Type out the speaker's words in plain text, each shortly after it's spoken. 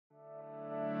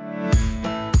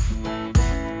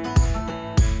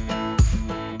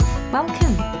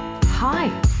Welcome. Hi,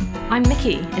 I'm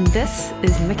Mickey, and this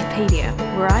is Wikipedia,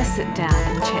 where I sit down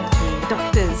and chat to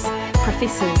doctors,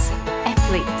 professors,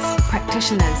 athletes,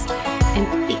 practitioners,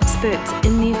 and experts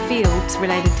in their fields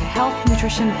related to health,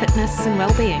 nutrition, fitness, and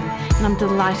well-being. And I'm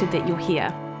delighted that you're here.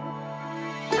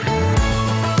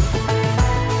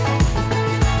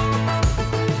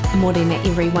 Morena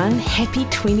everyone, happy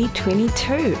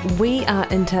 2022. We are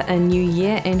into a new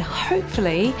year and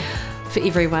hopefully for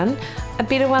everyone, a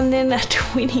better one than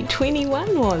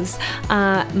 2021 was.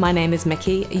 My name is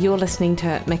Mickey, you're listening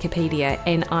to Wikipedia,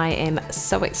 and I am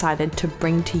so excited to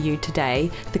bring to you today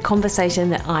the conversation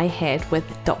that I had with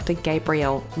Dr.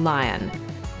 Gabrielle Lyon.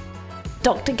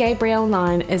 Dr. Gabrielle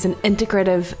Lyon is an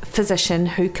integrative physician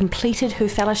who completed her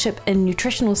fellowship in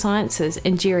nutritional sciences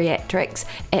and geriatrics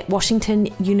at Washington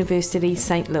University,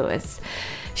 St. Louis.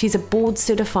 She's a board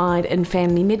certified in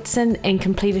family medicine and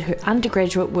completed her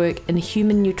undergraduate work in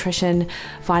human nutrition,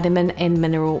 vitamin and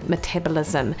mineral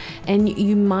metabolism. And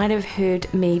you might have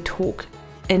heard me talk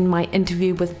in my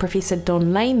interview with Professor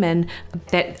Don Layman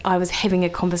that I was having a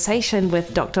conversation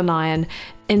with Dr. Lyon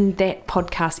in that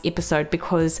podcast episode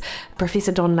because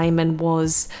Professor Don Layman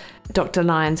was Dr.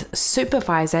 Lyon's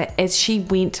supervisor as she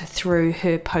went through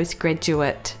her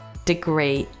postgraduate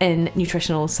degree in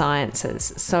nutritional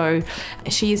sciences. So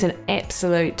she is an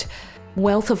absolute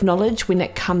wealth of knowledge when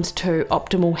it comes to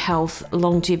optimal health,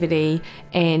 longevity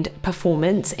and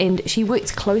performance, and she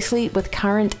works closely with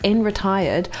current and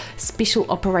retired special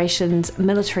operations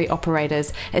military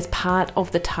operators as part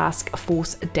of the Task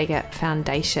Force Dagger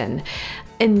Foundation.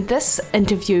 In this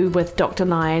interview with Dr.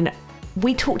 Lyon,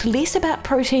 we talked less about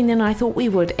protein than I thought we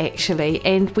would actually,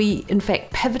 and we in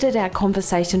fact pivoted our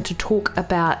conversation to talk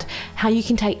about how you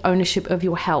can take ownership of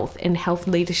your health and health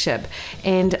leadership.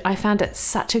 And I found it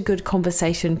such a good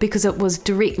conversation because it was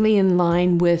directly in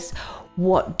line with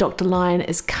what Dr. Lyon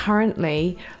is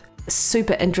currently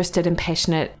super interested and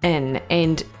passionate in.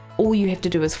 And all you have to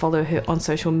do is follow her on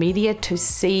social media to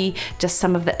see just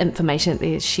some of the information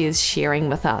that she is sharing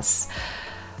with us.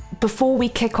 Before we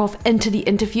kick off into the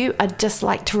interview, I'd just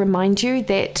like to remind you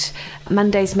that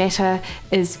Monday's Matter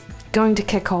is going to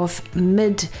kick off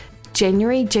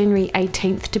mid-January, January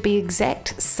 18th to be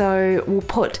exact. So we'll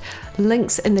put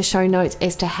links in the show notes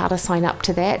as to how to sign up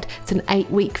to that. It's an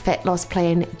 8-week fat loss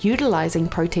plan utilizing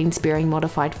protein-sparing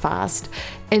modified fast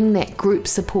in that group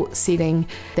support setting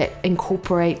that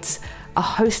incorporates a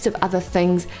host of other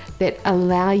things that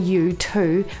allow you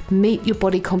to meet your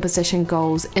body composition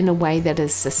goals in a way that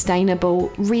is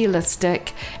sustainable,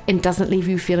 realistic, and doesn't leave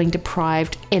you feeling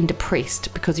deprived and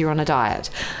depressed because you're on a diet.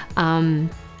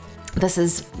 This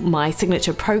is my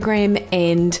signature program,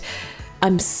 and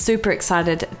I'm super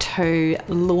excited to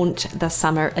launch the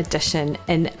summer edition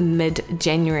in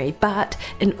mid-January. But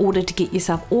in order to get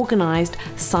yourself organized,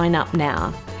 sign up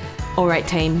now. All right,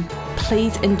 team,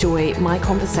 please enjoy my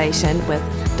conversation with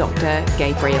Dr.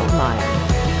 Gabrielle Lyon.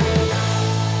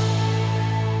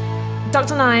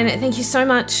 Dr. Lyon, thank you so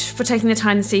much for taking the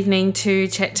time this evening to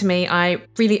chat to me. I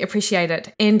really appreciate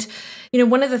it. And,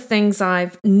 one of the things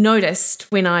I've noticed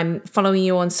when I'm following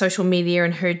you on social media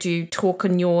and heard you talk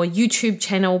on your YouTube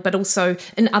channel, but also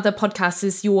in other podcasts,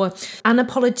 is you're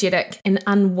unapologetic and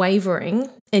unwavering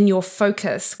in your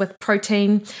focus with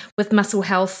protein, with muscle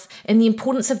health, and the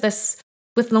importance of this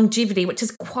with longevity, which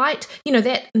is quite,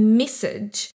 that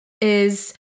message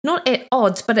is not at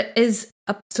odds, but it is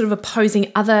a sort of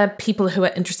opposing other people who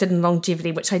are interested in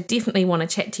longevity, which I definitely want to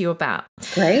chat to you about.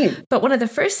 Great. But one of the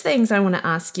first things I want to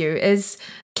ask you is,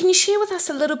 can you share with us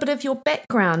a little bit of your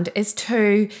background as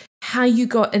to how you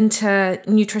got into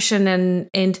nutrition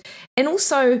and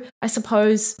also, I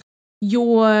suppose,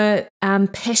 your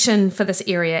passion for this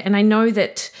area? And I know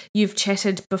that you've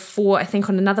chatted before, I think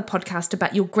on another podcast,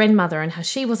 about your grandmother and how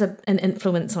she was an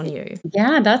influence on you.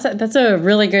 Yeah, that's a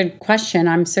really good question.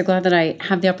 I'm so glad that I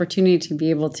have the opportunity to be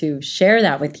able to share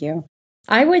that with you.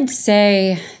 I would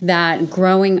say that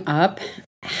growing up,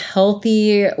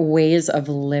 healthy ways of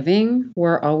living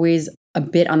were always a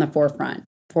bit on the forefront.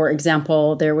 For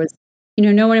example, there was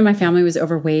no one in my family was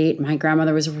overweight. My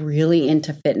grandmother was really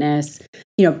into fitness.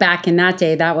 Back in that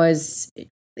day, that was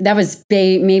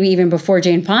maybe even before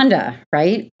Jane Fonda,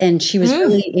 right? And she was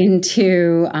really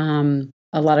into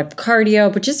a lot of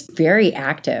cardio, but just very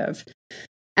active.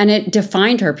 And it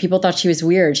defined her. People thought she was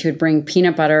weird. She would bring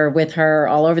peanut butter with her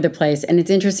all over the place. And it's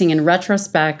interesting in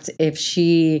retrospect, if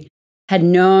she had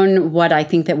known what I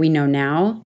think that we know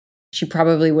now, she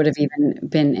probably would have even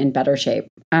been in better shape.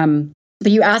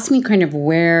 But you asked me kind of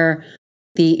where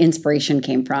the inspiration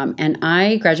came from. And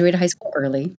I graduated high school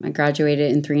early. I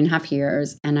graduated in 3.5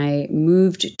 years, and I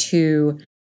moved to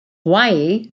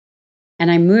Hawaii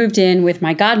And I moved in with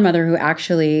my godmother, who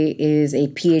actually is a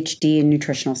PhD in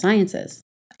nutritional sciences.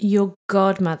 Your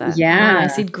godmother. Yeah. I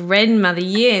said grandmother.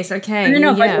 Yes. Okay.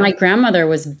 No, yeah. but my grandmother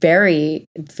was very,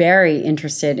 very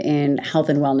interested in health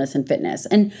and wellness and fitness.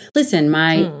 And listen,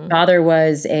 my father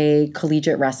was a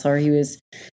collegiate wrestler. He was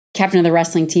captain of the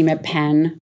wrestling team at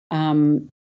Penn.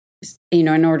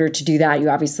 In order to do that, you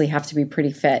obviously have to be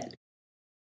pretty fit.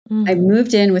 I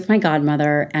moved in with my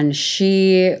godmother, and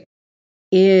she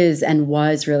is and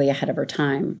was really ahead of her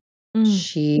time.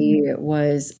 She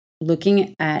was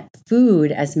looking at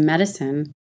food as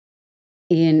medicine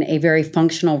in a very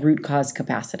functional root cause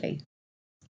capacity.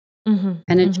 And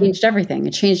it changed everything.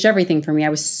 It changed everything for me. I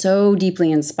was so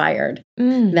deeply inspired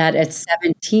that at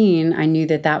 17, I knew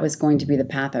that that was going to be the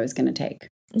path I was going to take.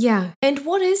 Yeah. And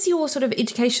what is your sort of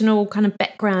educational kind of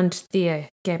background there,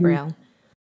 Gabrielle?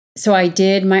 So I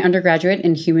did my undergraduate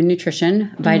in human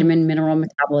nutrition, vitamin mineral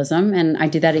metabolism, and I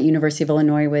did that at University of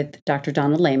Illinois with Dr.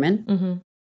 Donald Lehman.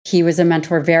 He was a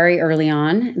mentor very early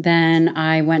on. Then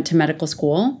I went to medical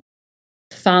school.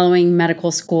 Following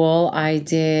medical school, I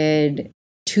did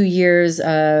 2 years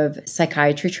of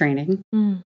psychiatry training,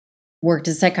 worked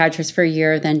as a psychiatrist for a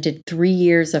year, then did 3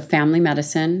 years of family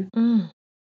medicine,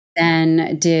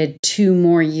 then did 2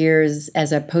 more years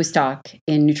as a postdoc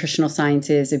in nutritional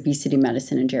sciences, obesity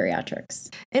medicine, and geriatrics.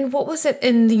 And what was it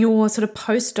in your sort of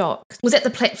postdoc? Was that the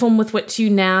platform with which you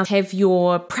now have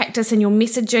your practice and your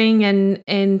messaging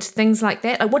and things like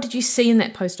that? Like, what did you see in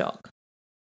that postdoc?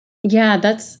 Yeah,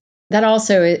 that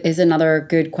also is another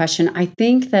good question. I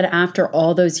think that after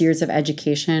all those years of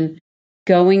education,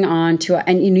 going on to,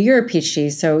 and you're a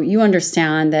PhD, so you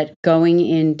understand that going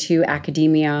into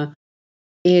academia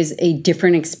is a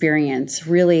different experience.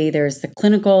 Really, there's the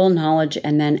clinical knowledge,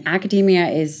 and then academia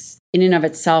is in and of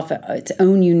itself its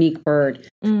own unique bird.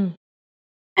 And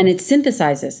it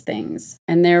synthesizes things.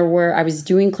 And I was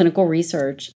doing clinical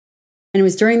research, and it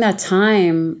was during that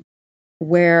time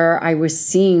where I was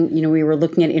seeing, we were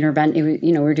looking at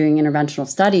we were doing interventional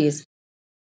studies.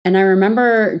 And I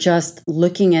remember just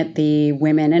looking at the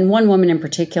women, and one woman in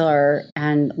particular,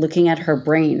 and looking at her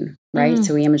brain, right?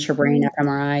 So we imaged her brain,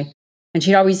 fMRI. And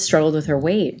she'd always struggled with her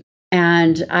weight.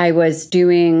 And I was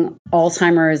doing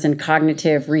Alzheimer's and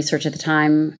cognitive research at the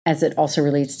time, as it also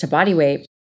relates to body weight.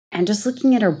 And just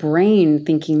looking at her brain,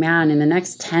 thinking, man, in the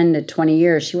next 10 to 20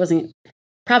 years, she wasn't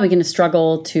probably going to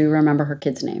struggle to remember her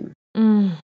kid's name.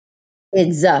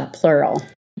 It's plural.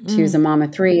 She was a mom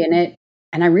of 3.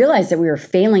 And I realized that we were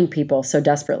failing people so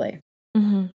desperately.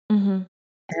 And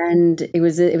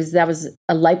that was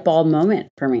a light bulb moment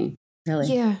for me, really.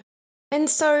 Yeah. And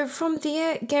so from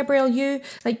there, Gabrielle, you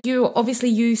obviously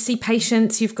you see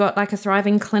patients, you've got like a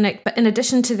thriving clinic, but in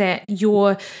addition to that,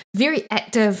 you're very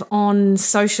active on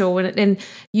social and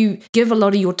you give a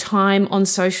lot of your time on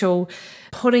social,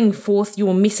 putting forth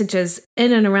your messages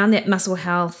in and around that muscle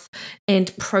health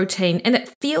and protein. And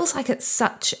it feels like it's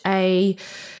such a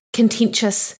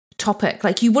contentious topic.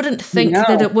 Like you wouldn't think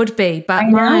that it would be, but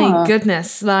my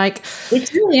goodness, like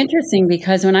it's really interesting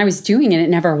because when I was doing it, it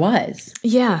never was.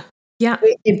 Yeah. Yeah.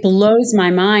 It blows my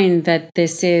mind that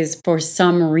this is, for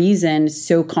some reason,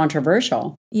 so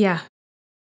controversial. Yeah.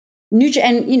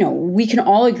 And, we can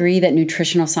all agree that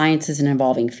nutritional science is an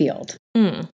evolving field.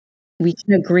 We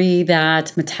can agree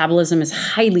that metabolism is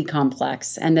highly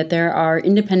complex and that there are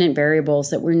independent variables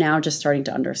that we're now just starting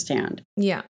to understand.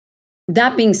 Yeah.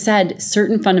 That being said,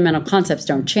 certain fundamental concepts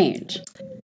don't change.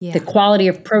 Yeah. The quality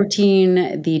of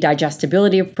protein, the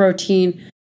digestibility of protein,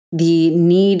 the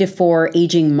need for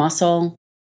aging muscle,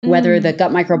 whether the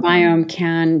gut microbiome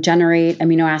can generate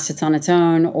amino acids on its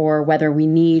own or whether we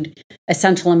need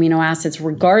essential amino acids,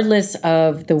 regardless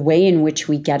of the way in which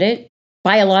we get it.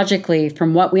 Biologically,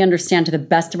 from what we understand to the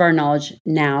best of our knowledge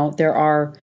now, there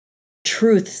are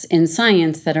truths in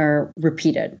science that are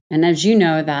repeated. And as you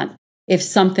know, that if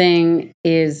something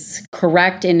is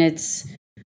correct in its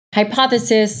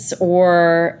hypothesis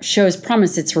or shows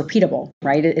promise, it's repeatable,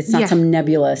 right? It's not some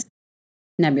nebulous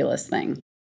thing.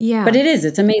 Yeah. But it is.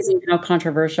 It's amazing how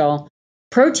controversial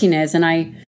protein is.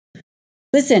 And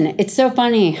listen, it's so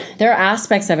funny. There are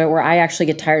aspects of it where I actually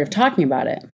get tired of talking about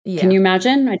it. Yeah. Can you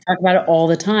imagine? I talk about it all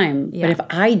the time. Yeah. But if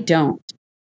I don't,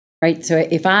 right? So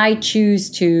if I choose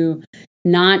to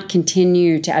not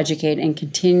continue to educate and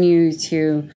continue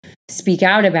to speak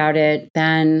out about it,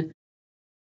 then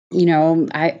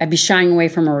I'd be shying away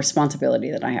from a responsibility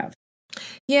that I have.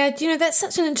 Yeah, that's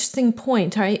such an interesting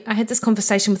point. I had this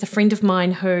conversation with a friend of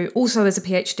mine who also is a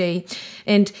PhD,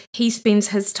 and he spends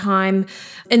his time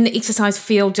in the exercise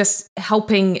field just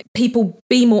helping people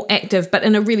be more active, but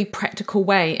in a really practical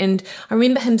way. And I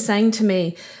remember him saying to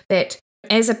me that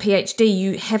as a PhD,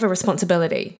 you have a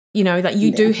responsibility, that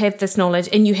you do have this knowledge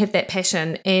and you have that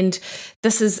passion. And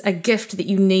this is a gift that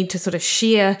you need to sort of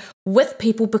share with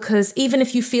people, because even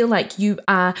if you feel like you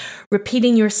are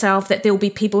repeating yourself, that there will be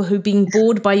people who are being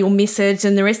bored by your message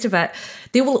and the rest of it,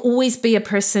 there will always be a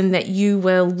person that you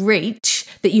will reach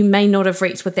that you may not have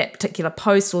reached with that particular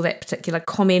post or that particular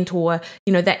comment or,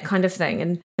 that kind of thing.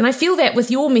 And I feel that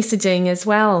with your messaging as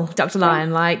well, Dr.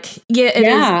 Lyon, it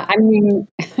is. I mean,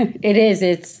 it is.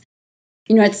 It's,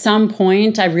 at some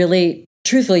point, I really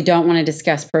truthfully don't want to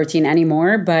discuss protein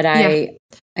anymore, but I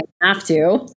have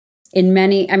to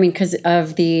because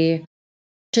of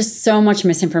just so much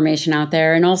misinformation out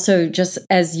there. And also, just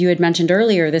as you had mentioned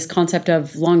earlier, this concept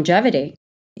of longevity.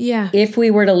 Yeah. If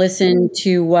we were to listen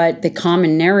to what the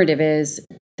common narrative is,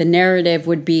 the narrative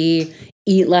would be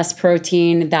eat less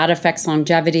protein, that affects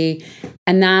longevity.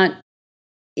 And that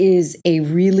is a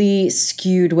really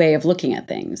skewed way of looking at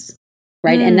things,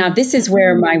 right? And now this is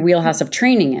where my wheelhouse of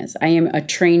training is. I am a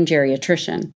trained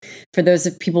geriatrician. For those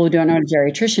of people who don't know what a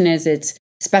geriatrician is, it's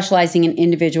specializing in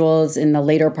individuals in the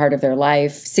later part of their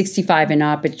life, 65 and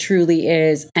up. It truly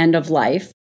is end of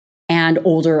life and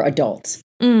older adults.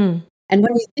 And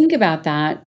when you think about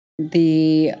that,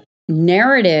 the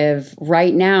narrative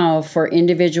right now for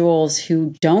individuals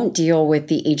who don't deal with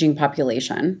the aging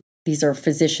population, these are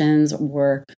physicians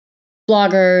or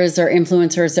bloggers or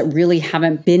influencers that really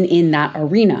haven't been in that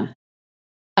arena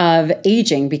of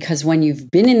aging, because when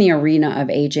you've been in the arena of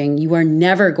aging, you are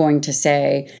never going to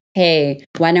say, hey,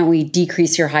 why don't we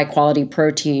decrease your high quality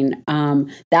protein?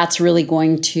 That's really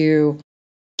going to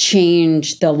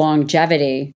change the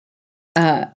longevity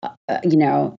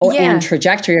and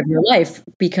trajectory of your life.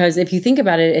 Because if you think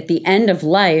about it, at the end of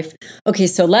life, okay,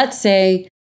 so let's say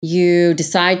you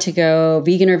decide to go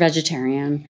vegan or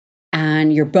vegetarian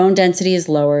and your bone density is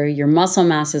lower, your muscle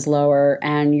mass is lower,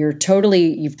 and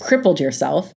you've crippled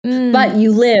yourself, but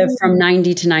you live from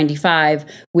 90 to 95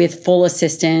 with full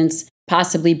assistance,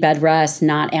 possibly bed rest,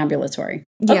 not ambulatory.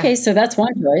 Yeah. Okay, so that's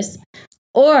one choice.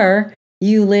 Or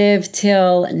you live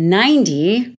till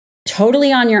 90,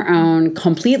 totally on your own,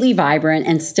 completely vibrant,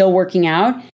 and still working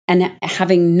out and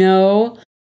having no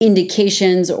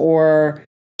indications or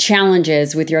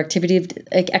challenges with your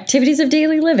activities of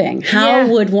daily living. How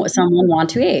would someone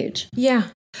want to age? Yeah.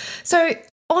 So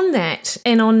on that,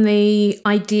 and on the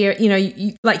idea,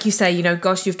 like you say,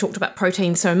 gosh, you've talked about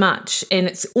protein so much, and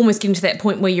it's almost getting to that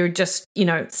point where you're just,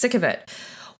 sick of it.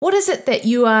 What is it that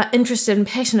you are interested and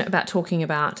passionate about talking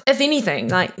about, if anything?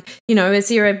 Is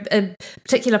there a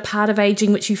particular part of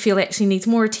aging which you feel actually needs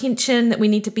more attention, that we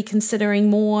need to be considering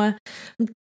more?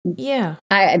 Yeah.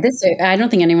 I don't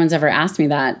think anyone's ever asked me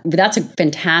that, but that's a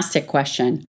fantastic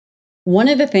question. One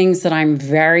of the things that I'm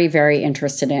very, very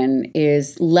interested in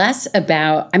is less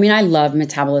about, I love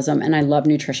metabolism and I love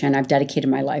nutrition. I've dedicated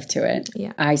my life to it.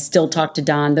 Yeah. I still talk to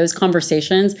Don. Those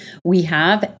conversations we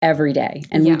have every day.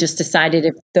 And we just decided,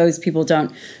 if those people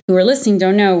who are listening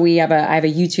don't know, I have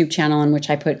a YouTube channel in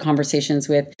which I put conversations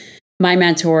with my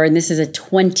mentor. And this is a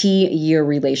 20-year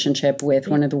relationship with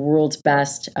one of the world's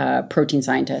best protein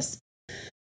scientists.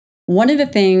 One of the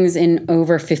things in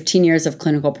over 15 years of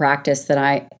clinical practice that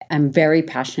I am very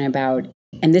passionate about,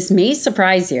 and this may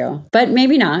surprise you, but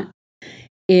maybe not,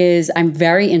 is I'm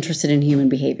very interested in human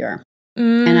behavior.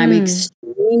 And I'm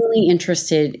extremely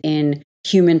interested in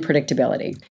human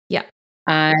predictability. Yeah.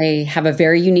 I have a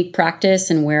very unique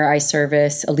practice in where I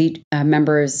service elite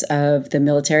members of the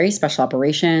military, special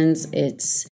operations.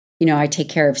 It's, I take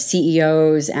care of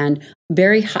CEOs and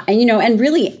very high, and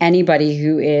really anybody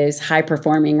who is high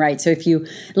performing, right? So if you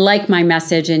like my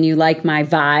message and you like my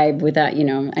vibe with that, I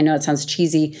know it sounds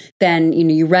cheesy, then,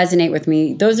 you resonate with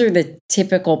me. Those are the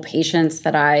typical patients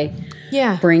that I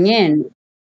bring in.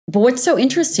 But what's so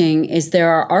interesting is there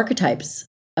are archetypes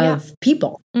of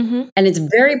people. And it's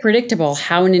very predictable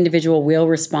how an individual will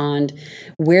respond,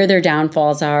 where their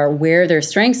downfalls are, where their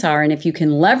strengths are. And if you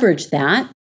can leverage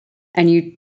that and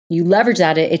you leverage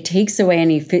that, it takes away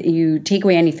you take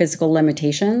away any physical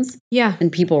limitations. Yeah. And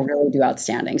people really do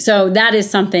outstanding. So that is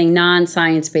something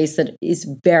non-science based that is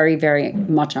very, very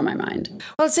much on my mind.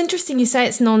 Well, it's interesting you say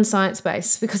it's non-science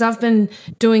based, because I've been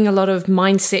doing a lot of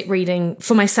mindset reading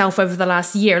for myself over the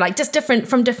last year, just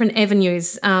from different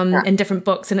avenues and different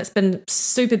books. And it's been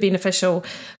super beneficial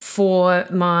for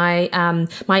my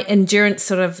my endurance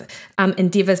sort of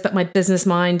endeavors, but my business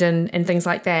mind and things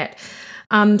like that.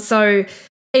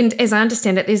 And as I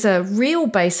understand it, there's a real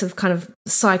base of kind of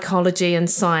psychology and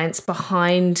science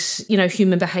behind,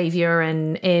 human behavior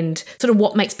and sort of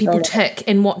what makes people tick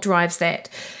and what drives that.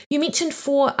 You mentioned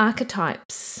 4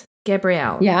 archetypes,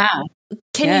 Gabrielle. Yeah.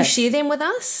 Can you share them with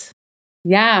us?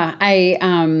 Yeah,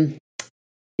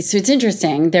 so it's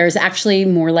interesting. There's actually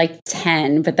more like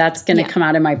 10, but that's going to come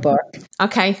out in my book.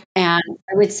 Okay. And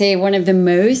I would say one of the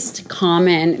most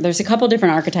common, there's a couple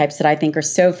different archetypes that I think are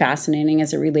so fascinating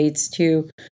as it relates to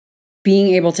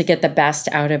being able to get the best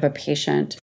out of a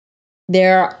patient.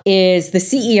 There is the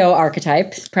CEO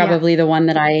archetype, probably the one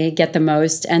that I get the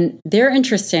most. And they're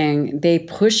interesting. They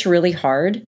push really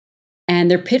hard and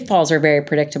their pitfalls are very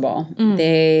predictable.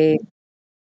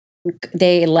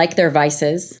 They like their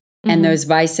vices. And those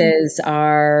vices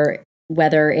are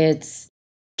whether it's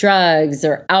drugs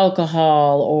or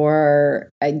alcohol or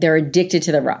they're addicted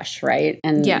to the rush, right?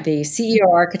 And the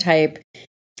CEO archetype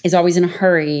is always in a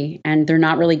hurry and they're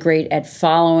not really great at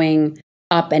following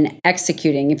up and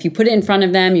executing. If you put it in front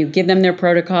of them, you give them their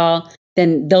protocol,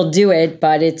 then they'll do it,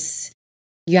 but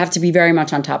you have to be very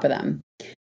much on top of them.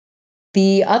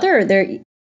 The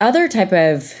other type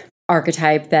of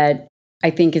archetype that I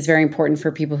think is very important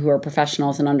for people who are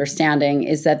professionals and understanding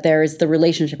is that there is the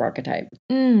relationship archetype.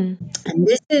 And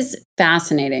this is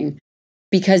fascinating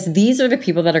because these are the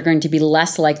people that are going to be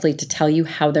less likely to tell you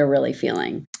how they're really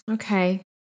feeling. Okay.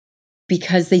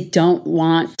 Because they don't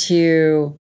want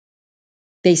to,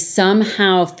 they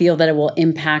somehow feel that it will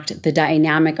impact the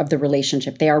dynamic of the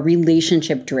relationship. They are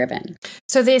relationship driven.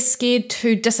 So they're scared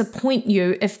to disappoint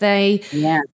you if they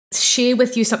share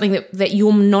with you something that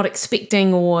you're not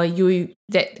expecting or in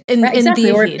exactly.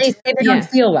 their or head. if they don't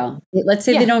feel well. Let's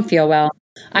say they don't feel well.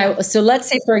 So let's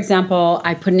say, for example,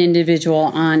 I put an individual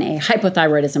on a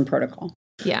hypothyroidism protocol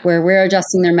where we're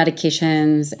adjusting their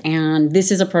medications. And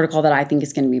this is a protocol that I think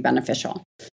is going to be beneficial.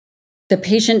 The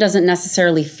patient doesn't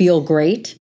necessarily feel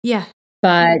great.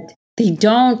 But they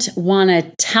don't want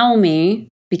to tell me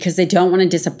because they don't want to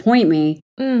disappoint me.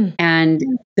 And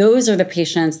those are the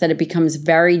patients that it becomes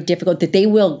very difficult, that they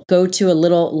will go to a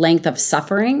little length of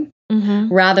suffering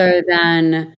rather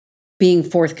than being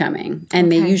forthcoming.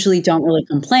 And they usually don't really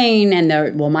complain. And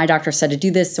they're, well, my doctor said to do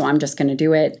this, so I'm just going to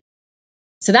do it.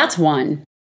 So that's one.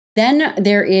 Then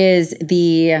there is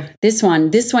this one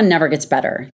never gets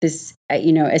better. This,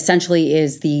 essentially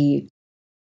is the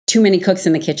too many cooks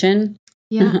in the kitchen.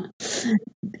 You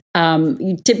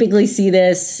typically see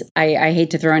this. I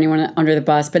hate to throw anyone under the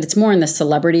bus, but it's more in the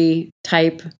celebrity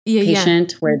type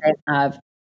patient where they have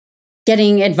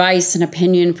getting advice and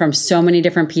opinion from so many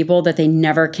different people that they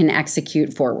never can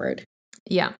execute forward.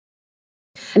 And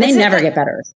they never get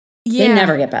better. They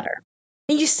never get better.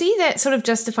 And you see that sort of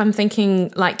just if I'm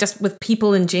thinking like just with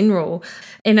people in general.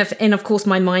 And of course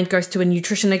my mind goes to a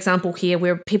nutrition example here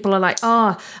where people are like,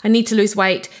 oh, I need to lose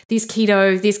weight. There's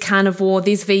keto, there's carnivore,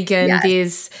 there's vegan,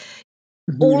 there's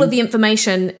all of the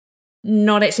information,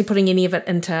 not actually putting any of it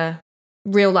into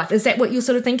real life. Is that what you're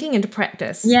sort of thinking into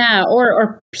practice? Yeah,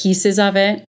 or pieces of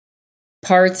it,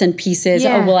 parts and pieces.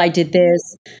 Oh, well, I did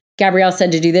this. Gabrielle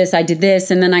said to do this. I did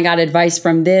this. And then I got advice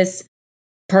from this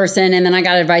person. And then I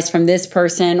got advice from this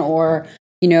person. Or,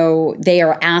 they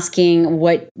are asking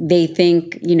what they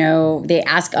think, they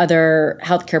ask other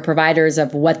healthcare providers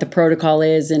of what the protocol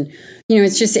is. And,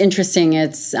 it's just interesting.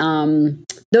 It's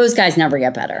those guys never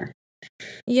get better.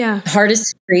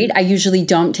 Hardest to treat. I usually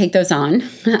don't take those on.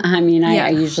 I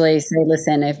usually say,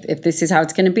 listen, if this is how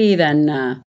it's going to be,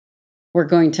 then we're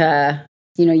going to,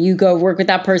 you go work with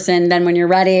that person. Then when you're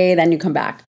ready, then you come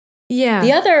back.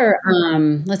 The other,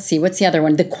 let's see, what's the other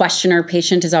one? The questioner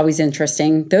patient is always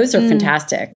interesting. Those are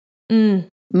fantastic.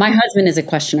 My husband is a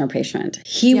questioner patient.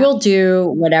 He will do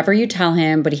whatever you tell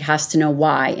him, but he has to know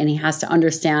why. And he has to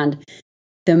understand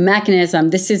the mechanism.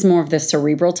 This is more of the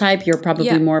cerebral type. You're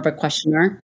probably more of a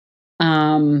questioner.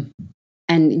 And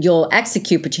you'll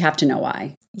execute, but you have to know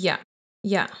why.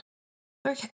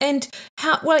 Okay. And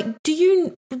how, do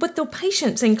you, with the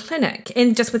patients in clinic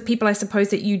and just with people, I suppose,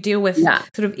 that you deal with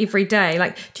sort of every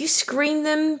day, do you screen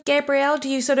them, Gabrielle? Do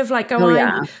you sort of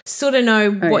sort of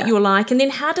know what you're like? And then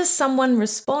how does someone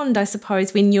respond, I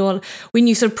suppose, when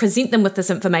you sort of present them with this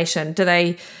information?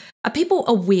 Are people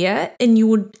aware in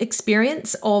your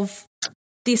experience of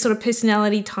their sort of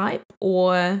personality type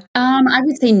or? I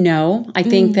would say no. I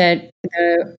think that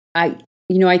I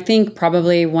think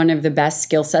probably one of the best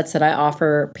skill sets that I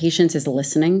offer patients is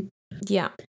listening.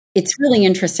 It's really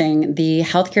interesting. The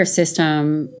healthcare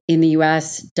system in the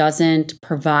US doesn't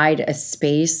provide a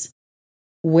space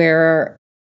where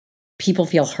people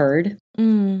feel heard.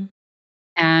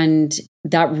 And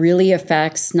that really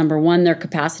affects, number one, their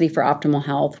capacity for optimal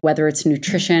health, whether it's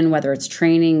nutrition, whether it's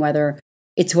training, whether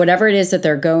it's whatever it is that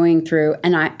they're going through.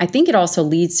 And I think it also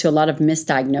leads to a lot of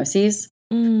misdiagnoses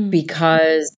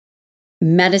because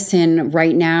medicine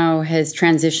right now has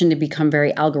transitioned to become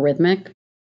very algorithmic,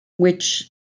 which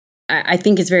I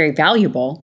think is very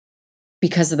valuable.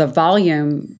 because of the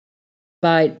volume,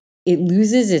 but it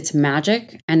loses its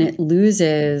magic and it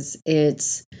loses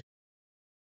its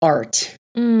art.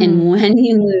 And when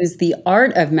you lose the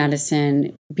art of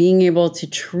medicine, being able to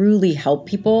truly help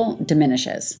people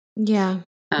diminishes. Yeah.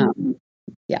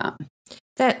 Yeah.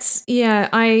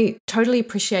 I totally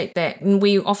appreciate that. And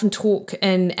we often talk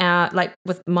in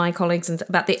with my colleagues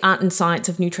about the art and science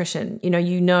of nutrition.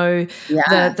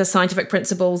 The scientific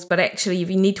principles, but actually you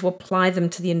need to apply them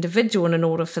to the individual in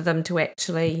order for them to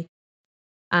actually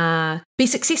be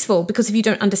successful. Because if you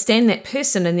don't understand that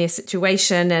person and their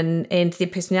situation and their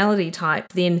personality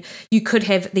type, then you could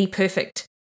have the perfect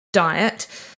diet,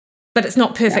 but it's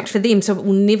not perfect for them, so it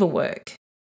will never work.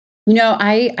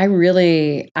 I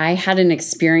had an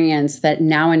experience that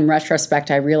now in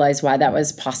retrospect, I realize why that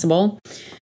was possible.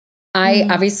 I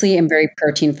obviously am very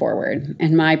protein forward,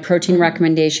 and my protein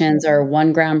recommendations are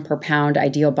 1 gram per pound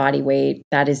ideal body weight.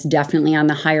 That is definitely on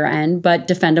the higher end, but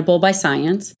defendable by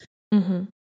science. Mm-hmm.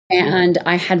 And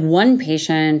I had one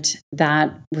patient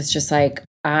that was just like,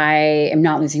 I am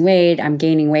not losing weight, I'm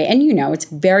gaining weight. And it's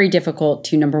very difficult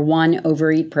to, number one,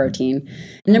 overeat protein.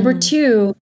 And number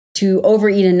two, to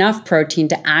overeat enough protein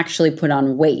to actually put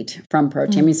on weight from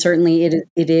protein. I mean, certainly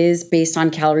it is based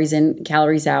on calories in,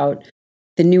 calories out,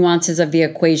 the nuances of the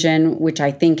equation, which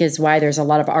I think is why there's a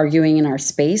lot of arguing in our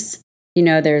space.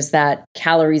 There's that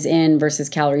calories in versus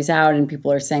calories out, and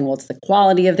people are saying, well, it's the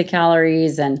quality of the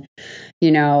calories. And,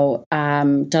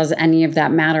 does any of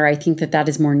that matter? I think that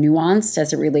is more nuanced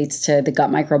as it relates to the gut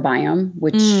microbiome,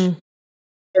 which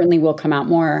certainly will come out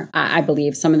more, I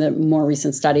believe, some of the more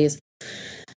recent studies.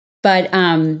 But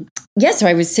so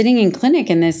I was sitting in clinic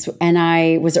and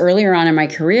I was earlier on in my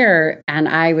career, and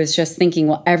I was just thinking,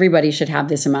 well, everybody should have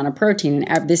this amount of protein,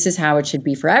 and this is how it should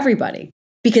be for everybody.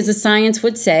 Because the science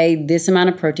would say this amount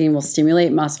of protein will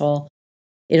stimulate muscle,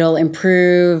 it'll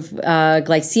improve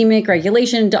glycemic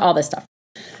regulation, all this stuff.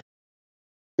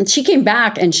 And she came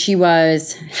back and she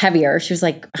was heavier. She was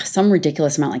like some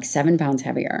ridiculous amount, like 7 pounds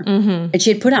heavier. Mm-hmm. And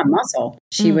she had put on muscle.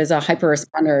 She was a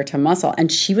hyper-responder to muscle,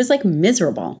 and she was like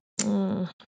miserable.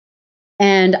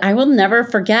 And I will never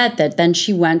forget that then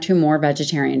she went to a more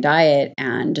vegetarian diet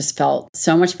and just felt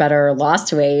so much better,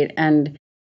 lost weight. And,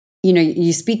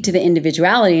 you speak to the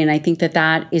individuality, and I think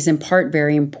that is in part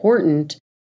very important.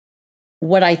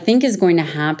 What I think is going to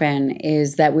happen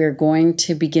is that we're going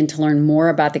to begin to learn more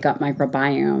about the gut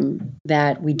microbiome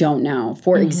that we don't know.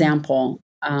 For example,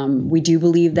 we do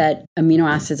believe that amino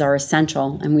acids are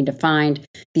essential, and we defined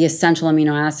the essential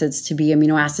amino acids to be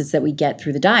amino acids that we get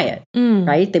through the diet,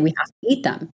 right? That we have to eat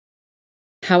them.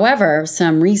 However,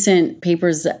 some recent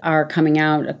papers are coming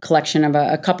out, a collection of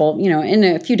a couple, in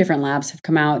a few different labs have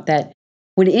come out that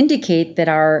would indicate that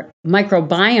our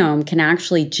microbiome can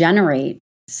actually generate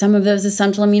some of those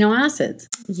essential amino acids.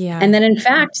 Yeah. And that in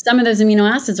fact, some of those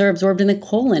amino acids are absorbed in the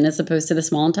colon as opposed to the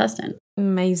small intestine.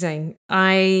 Amazing.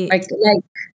 So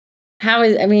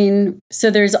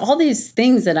there's all these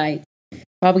things that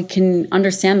while we can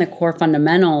understand the core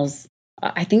fundamentals,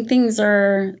 I think things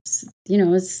are,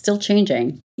 it's still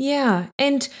changing. Yeah.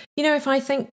 And, if I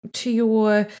think to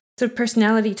your sort of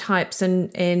personality types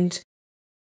and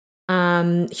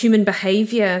human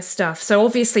behavior stuff. So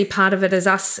obviously part of it is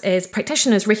us as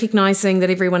practitioners recognizing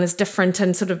that everyone is different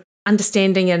and sort of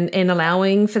understanding and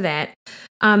allowing for that.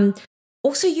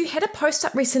 Also, you had a post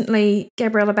up recently,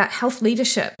 Gabrielle, about health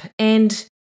leadership, and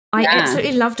I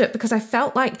absolutely loved it because I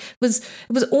felt like it was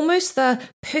almost the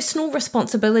personal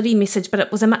responsibility message, but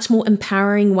it was a much more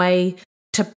empowering way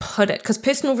to put it. Because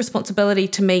personal responsibility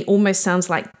to me almost sounds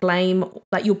like blame,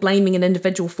 like you're blaming an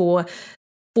individual for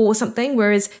something,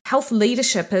 whereas health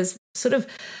leadership is sort of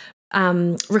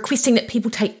requesting that people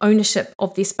take ownership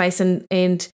of their space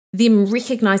and them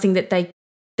recognizing that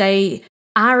they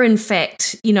are in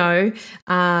fact,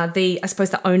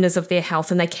 the owners of their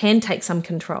health, and they can take some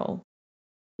control.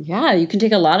 Yeah, you can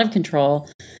take a lot of control.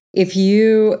 If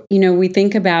we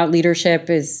think about leadership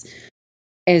as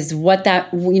what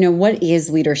is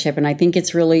leadership? And I think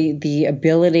it's really the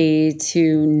ability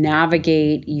to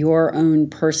navigate your own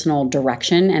personal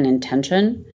direction and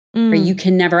intention. Where you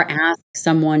can never ask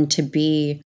someone to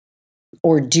be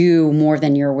or do more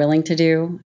than you're willing to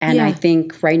do. And I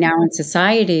think right now in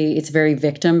society, it's very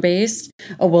victim-based.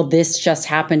 Oh, well, this just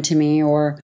happened to me,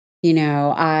 or,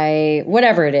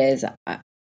 whatever it is.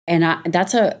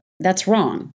 That's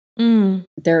wrong.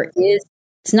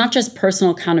 It's not just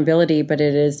personal accountability, but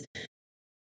it is,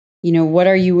 what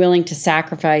are you willing to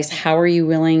sacrifice? How are you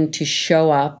willing to show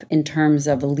up in terms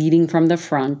of leading from the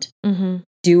front,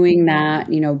 doing that,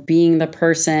 being the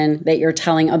person that you're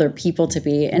telling other people to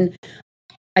be. And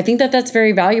I think that that's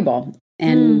very valuable.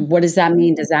 And what does that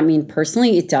mean? Does that mean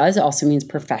personally? It does. It also means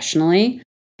professionally.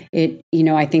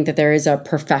 I think that there is a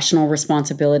professional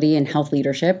responsibility in health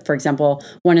leadership. For example,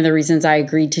 one of the reasons I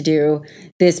agreed to do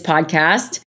this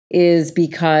podcast is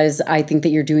because I think that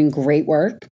you're doing great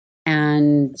work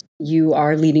and you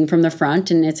are leading from the front,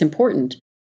 and it's important.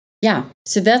 Yeah.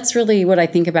 So that's really what I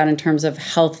think about in terms of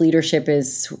health leadership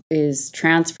is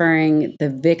transferring the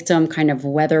victim kind of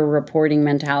weather reporting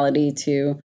mentality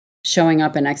to showing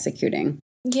up and executing.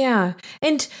 Yeah.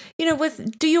 And,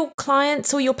 do your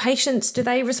clients or your patients, do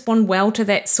they respond well to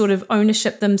that sort of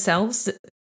ownership themselves?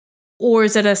 Or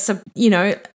is it a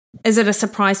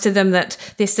surprise to them that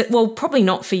well, probably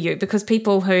not for you, because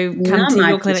people who come to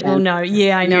your clinic will know.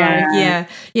 Yeah, I know.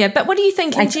 Yeah. But what do you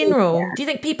think in general? Do you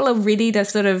think people are ready to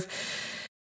sort of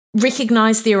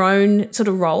recognize their own sort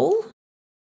of role?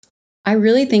 I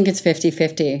really think it's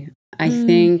 50-50. I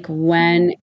think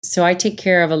so I take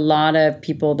care of a lot of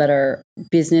people that are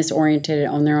business oriented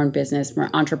and own their own business, more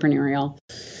entrepreneurial.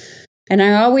 And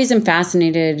I always am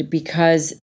fascinated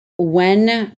because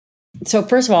so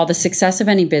first of all, the success of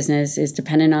any business is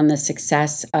dependent on the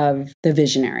success of the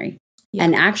visionary. Yeah.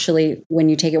 And actually, when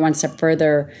you take it one step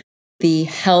further, the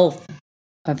health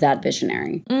of that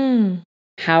visionary.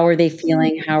 How are they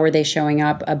feeling? How are they showing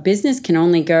up? A business can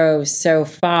only go so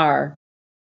far.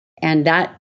 And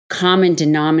that common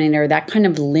denominator, that kind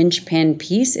of linchpin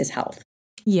piece is health.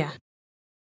 Yeah.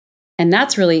 And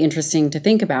that's really interesting to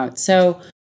think about. So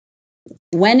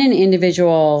when an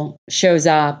individual shows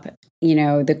up,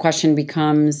 the question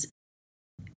becomes,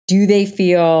 do they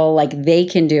feel like they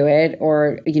can do it?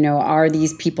 Or, are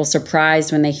these people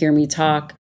surprised when they hear me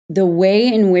talk? The way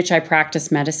in which I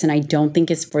practice medicine, I don't think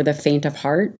is for the faint of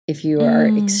heart. If you are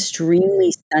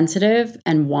extremely sensitive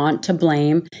and want to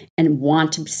blame and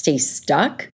want to stay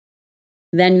stuck,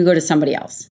 then you go to somebody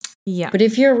else. Yeah. But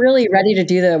if you're really ready to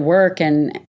do the work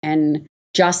and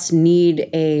just need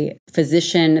a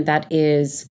physician that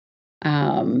is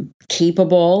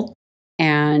capable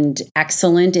and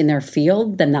excellent in their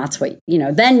field, then that's what,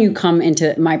 then you come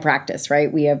into my practice,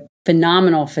 right? We have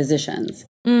phenomenal physicians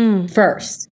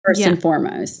first and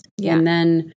foremost. Yeah. And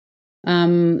then,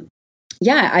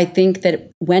 I think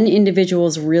that when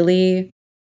individuals really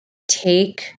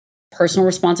take personal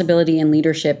responsibility and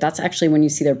leadership, that's actually when you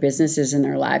see their businesses and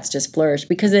their lives just flourish,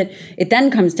 because it then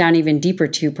comes down even deeper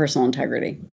to personal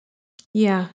integrity.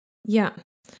 Yeah. Yeah.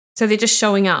 So they're just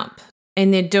showing up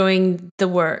and they're doing the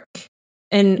work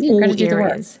in all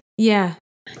areas. Yeah.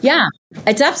 Yeah,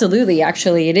 it's absolutely.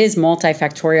 Actually, it is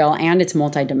multifactorial and it's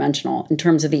multidimensional in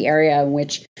terms of the area in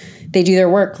which they do their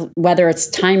work, whether it's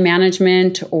time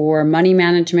management or money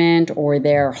management or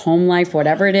their home life,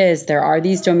 whatever it is, there are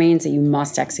these domains that you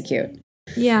must execute.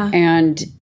 Yeah. And,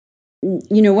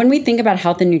 when we think about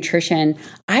health and nutrition,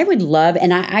 I would love,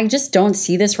 and I just don't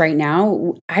see this right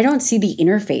now, I don't see the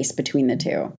interface between the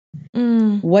two.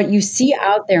 What you see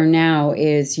out there now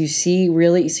is you see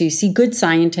good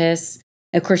scientists.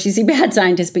 Of course, you see bad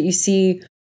scientists, but you see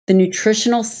the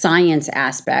nutritional science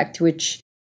aspect, which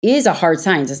is a hard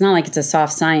science. It's not like it's a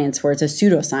soft science where it's a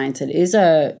pseudoscience. It is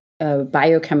a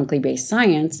biochemically based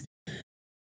science.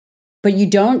 But you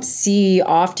don't see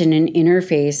often an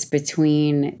interface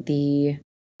between the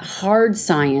hard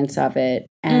science of it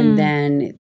and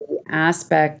then the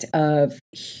aspect of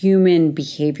human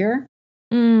behavior.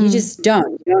 You just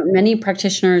don't. Many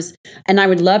practitioners, and I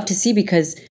would love to see,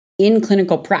 because in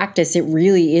clinical practice, it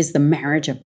really is the marriage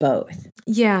of both.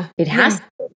 Yeah. It has to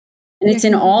be. And it's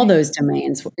in all those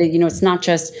domains. It's not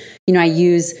just, I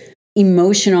use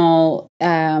emotional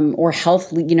or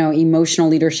health, emotional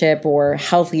leadership or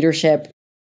health leadership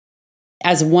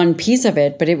as one piece of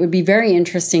it, but it would be very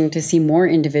interesting to see more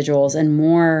individuals and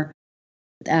more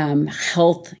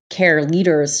health care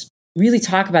leaders really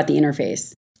talk about the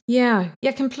interface. Yeah,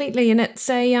 completely. And it's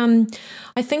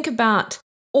I think about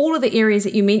all of the areas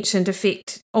that you mentioned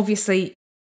affect, obviously,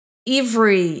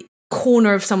 every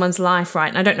corner of someone's life, right?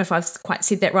 And I don't know if I've quite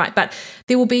said that right, but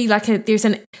there will be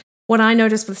what I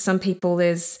notice with some people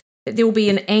is that there will be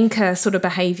an anchor sort of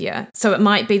behavior. So it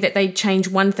might be that they change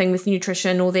one thing with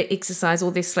nutrition or their exercise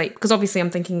or their sleep, because obviously I'm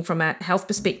thinking from a health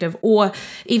perspective, or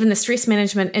even the stress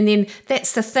management. And then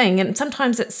that's the thing. And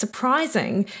sometimes it's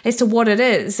surprising as to what it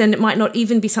is. And it might not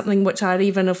even be something which I'd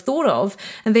even have thought of.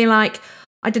 And they're like,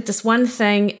 I did this one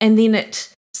thing and then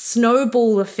it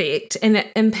snowball effect and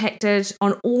it impacted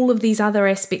on all of these other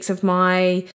aspects of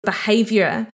my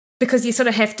behavior, because you sort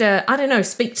of have to,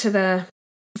 speak to the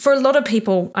for a lot of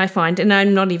people, I find, and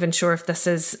I'm not even sure if this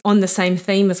is on the same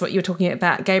theme as what you're talking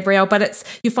about, Gabrielle, but it's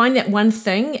you find that one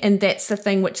thing, and that's the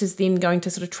thing which is then going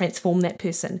to sort of transform that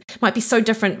person. It might be so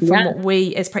different from what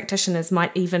we as practitioners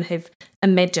might even have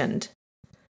imagined.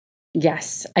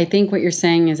 Yes, I think what you're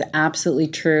saying is absolutely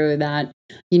true, that,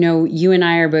 you and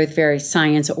I are both very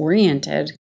science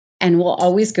oriented, and we'll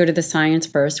always go to the science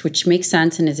first, which makes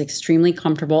sense and is extremely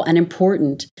comfortable and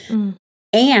important.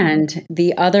 And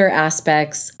the other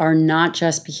aspects are not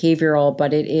just behavioral,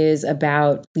 but it is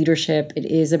about leadership. It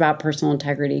is about personal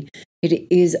integrity.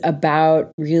 It is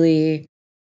about really,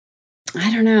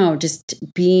 just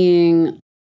being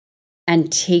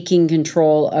and taking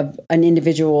control of an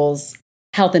individual's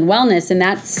health and wellness. And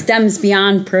that stems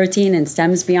beyond protein and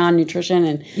stems beyond nutrition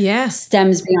and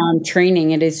stems beyond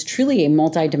training. It is truly a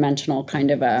multidimensional kind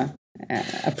of a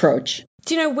approach.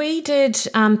 Do you know, we did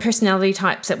personality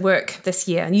types at work this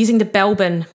year using the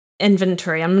Belbin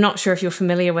inventory. I'm not sure if you're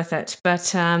familiar with it,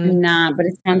 but... but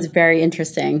it sounds very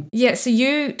interesting. Yeah, so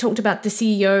you talked about the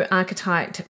CEO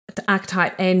archetype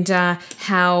and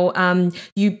how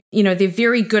they're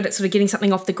very good at sort of getting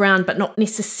something off the ground, but not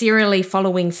necessarily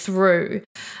following through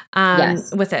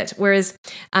with it. Whereas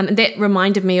that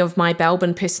reminded me of my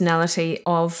Belbin personality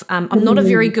of I'm not a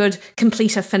very good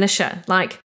completer finisher.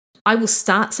 Like, I will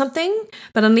start something,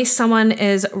 but unless someone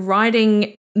is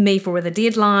writing me for the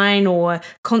deadline or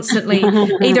constantly,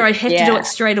 either I have to do it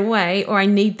straight away or I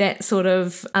need that sort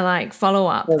of follow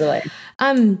up. Totally.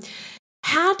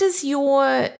 How does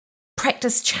your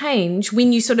practice change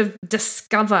when you sort of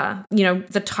discover,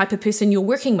 the type of person you're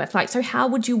working with? So how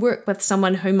would you work with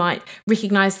someone who might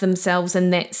recognize themselves in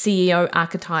that CEO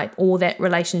archetype or that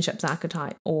relationships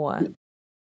archetype or...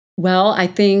 Well, I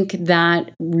think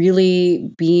that really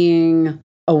being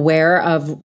aware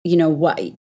of, what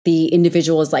the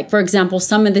individual is like. For example,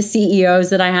 some of the CEOs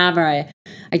that I have, I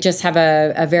just have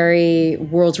a very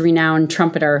world-renowned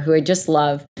trumpeter who I just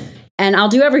love. And I'll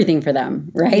do everything for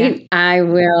them, right? Yeah. I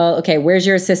will, okay, where's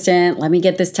your assistant? Let me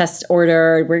get this test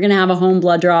ordered. We're going to have a home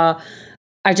blood draw.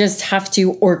 I just have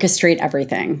to orchestrate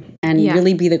everything and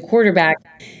really be the quarterback.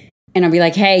 And I'll be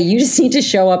like, hey, you just need to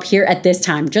show up here at this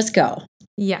time. Just go.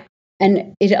 Yeah.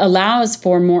 And it allows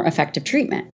for more effective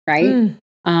treatment, right?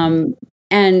 And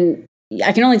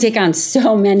I can only take on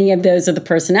so many of those of the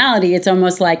personality. It's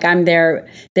almost like I'm their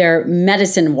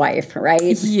medicine wife,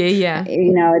 right? Yeah.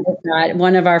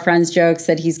 One of our friends jokes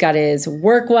that he's got his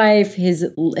work wife, his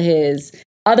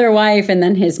other wife, and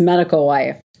then his medical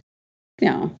wife.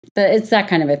 It's that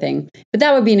kind of a thing. But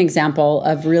that would be an example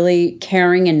of really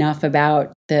caring enough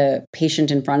about the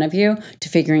patient in front of you to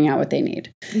figuring out what they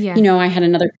need. Yeah. I had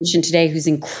another patient today who's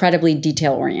incredibly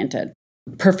detail-oriented,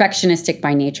 perfectionistic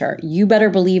by nature. You better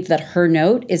believe that her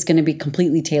note is going to be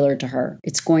completely tailored to her.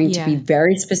 It's going to be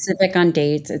very specific on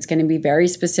dates. It's going to be very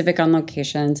specific on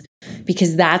locations,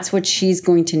 because that's what she's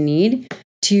going to need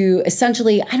to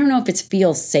essentially, I don't know if it's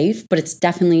feel safe, but it's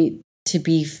definitely to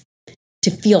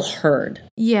feel heard.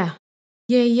 Yeah.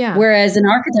 Whereas a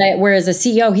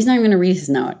CEO, he's not even going to read his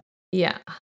note. Yeah.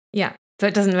 So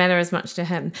it doesn't matter as much to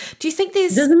him. Do you think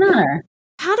there's... It doesn't matter.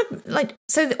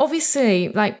 So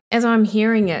obviously, as I'm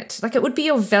hearing it, it would be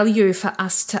of value for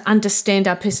us to understand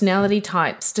our personality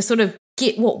types, to sort of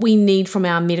get what we need from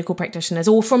our medical practitioners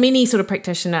or from any sort of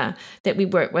practitioner that we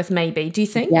work with, maybe. Do you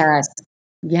think?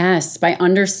 Yes. By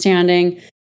understanding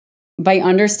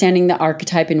the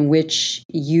archetype in which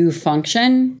you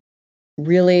function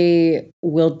really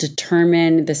will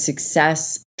determine the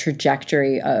success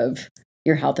trajectory of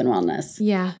your health and wellness.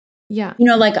 Yeah.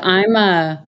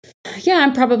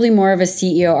 I'm probably more of a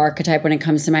CEO archetype when it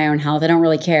comes to my own health. I don't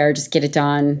really care. Just get it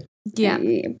done. Yeah.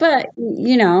 But,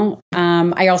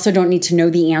 I also don't need to know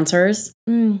the answers.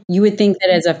 You would think that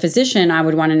as a physician, I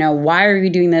would want to know, why are you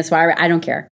doing this? I don't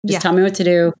care. Just tell me what to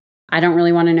do. I don't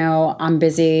really want to know. I'm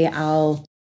busy. I'm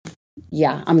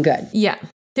good. Yeah.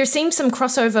 There seems some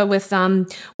crossover with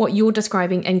what you're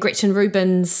describing and Gretchen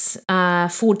Rubin's 4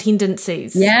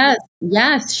 tendencies.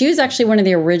 Yes. She was actually one of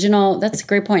the original, that's a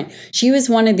great point. She was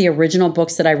one of the original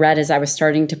books that I read as I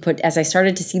started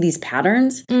to see these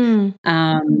patterns.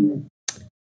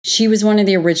 She was one of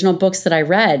the original books that I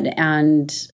read,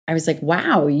 and I was like,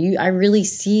 wow, I really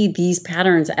see these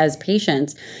patterns as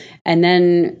patients. And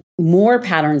then more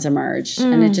patterns emerged,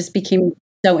 and it just became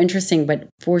so interesting, but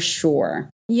for sure.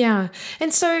 Yeah.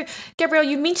 And so, Gabrielle,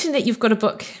 you mentioned that you've got a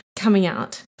book coming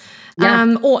out.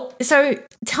 Yeah. So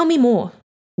tell me more.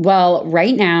 Well,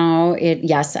 right now,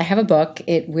 I have a book.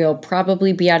 It will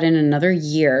probably be out in another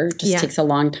year. Just takes a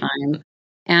long time.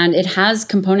 And it has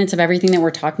components of everything that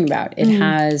we're talking about. It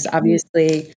has,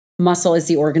 obviously, muscle is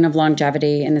the organ of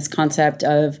longevity, and this concept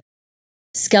of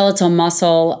skeletal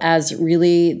muscle as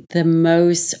really the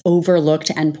most overlooked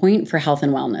endpoint for health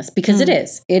and wellness, because it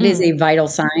is. It is a vital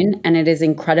sign, and it is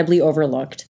incredibly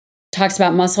overlooked. Talks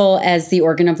about muscle as the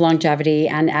organ of longevity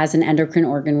and as an endocrine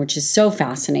organ, which is so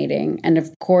fascinating. And of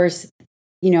course,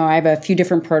 I have a few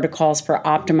different protocols for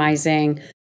optimizing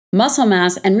muscle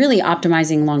mass and really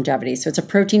optimizing longevity. So it's a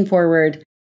protein-forward,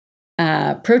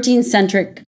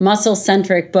 protein-centric,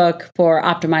 muscle-centric book for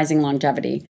optimizing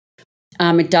longevity.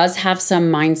 It does have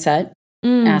some mindset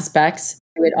aspects.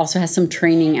 It also has some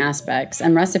training aspects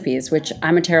and recipes, which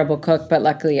I'm a terrible cook, but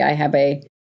luckily I have a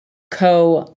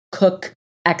co-cook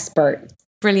expert.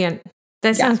 Brilliant.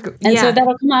 That sounds good. And so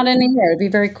that'll come out in a year. It'll be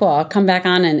very cool. I'll come back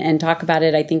on and talk about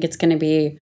it. I think it's going to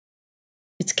be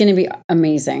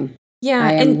amazing. Yeah.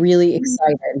 I am really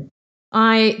excited.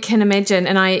 I can imagine.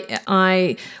 And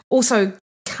I also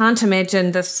can't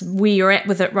imagine this where you're at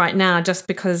with it right now, just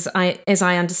because as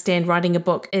I understand, writing a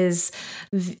book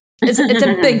it's a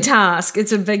big task.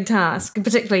 It's a big task,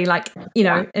 particularly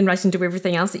in relation to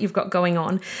everything else that you've got going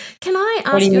on. Can I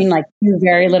ask? What do you mean, like two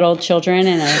very little children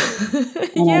and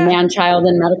a man-child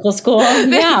in medical school?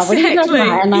 Yeah, exactly. What are you talking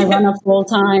about? And I run a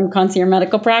full-time concierge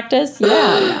medical practice. Yeah,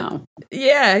 no.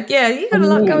 Yeah, you got a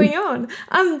lot going on.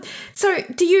 So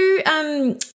do you?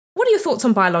 What are your thoughts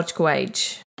on biological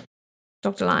age,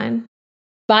 Dr. Lyon?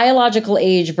 Biological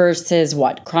age versus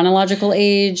what? Chronological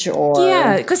age? Or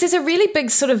yeah, because there's a really big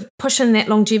sort of push in that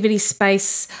longevity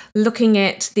space, looking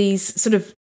at these sort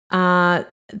of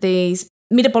these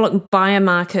metabolic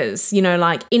biomarkers,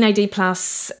 like NAD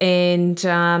plus and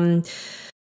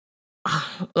I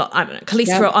don't know,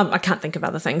 cholesterol. I can't think of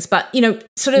other things, but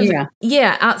sort of and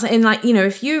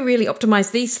if you really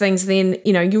optimize these things, then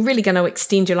you're really going to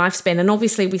extend your lifespan. And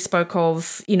obviously, we spoke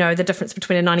of the difference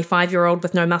between a 95-year-old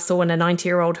with no muscle and a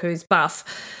 90-year-old who's buff.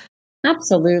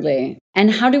 Absolutely.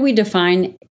 And how do we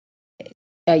define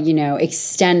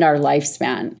extend our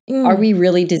lifespan? Are we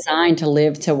really designed to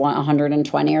live to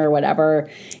 120 or whatever?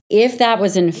 If that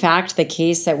was in fact the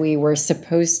case, that we were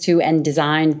supposed to and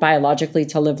designed biologically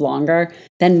to live longer,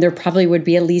 then there probably would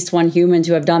be at least one human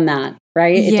to have done that,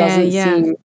 right? It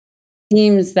doesn't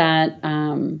seems that,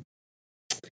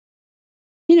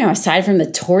 aside from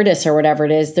the tortoise or whatever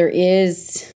it is, there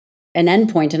is an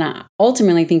endpoint. And I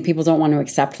ultimately think people don't want to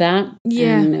accept that.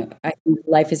 Yeah. And I think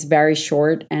life is very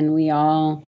short, and we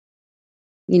all,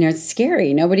 it's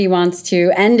scary. Nobody wants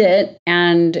to end it.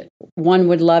 And one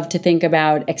would love to think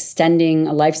about extending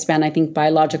a lifespan. I think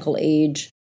biological age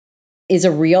is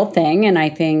a real thing. And I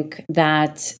think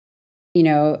that,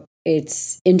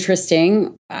 it's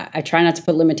interesting. I try not to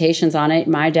put limitations on it.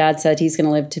 My dad said he's going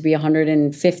to live to be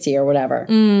 150 or whatever.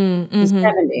 He's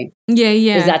 70.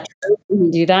 Yeah. Is that true? Can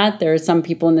you do that? There are some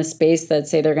people in this space that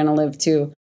say they're going to live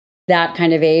to that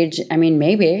kind of age. I mean,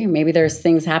 maybe there's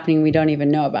things happening we don't even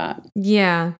know about.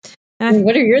 Yeah.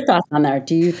 What are your thoughts on that?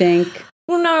 Do you think?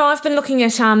 Well, no, I've been looking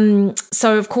at,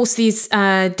 so of course there's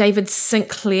David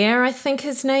Sinclair, I think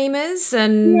his name is.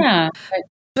 And yeah.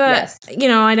 But yes.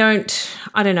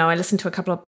 I don't know. I listened to a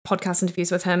couple of podcast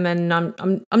interviews with him, and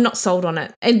I'm not sold on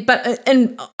it. And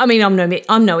I mean,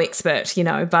 I'm no expert,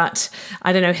 but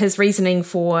I don't know his reasoning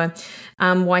for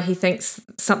why he thinks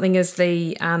something is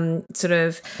the sort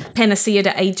of panacea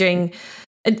to aging.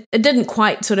 It didn't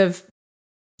quite sort of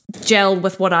gel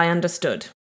with what I understood.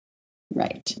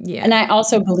 Right. Yeah. And I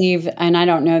also believe, and I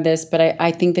don't know this, but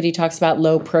I think that he talks about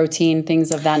low protein,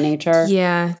 things of that nature.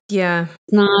 Yeah. Yeah.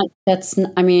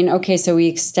 Okay, so we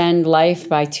extend life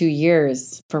by 2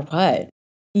 years for what?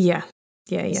 Yeah.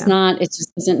 Yeah. It's not, it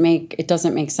just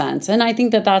doesn't make sense. And I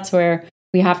think that that's where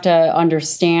we have to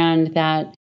understand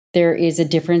that there is a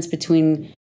difference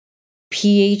between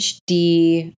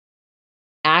PhD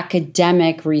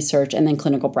academic research and then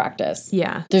clinical practice.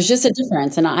 Yeah. There's just a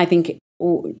difference. And I think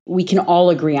we can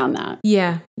all agree on that.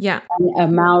 Yeah. Yeah. And a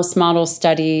mouse model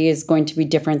study is going to be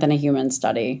different than a human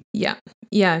study. Yeah.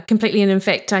 Yeah, completely. And in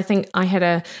fact, I think I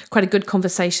had quite a good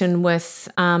conversation with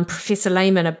Professor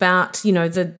Lehman about,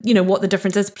 what the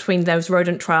difference is between those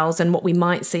rodent trials and what we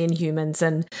might see in humans,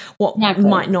 and what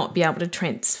might not be able to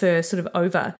transfer sort of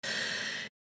over.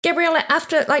 Gabriella,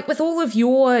 after with all of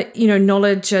your,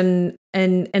 knowledge and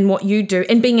what you do,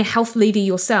 and being a health leader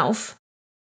yourself,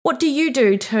 what do you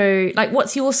do to,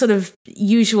 what's your sort of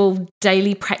usual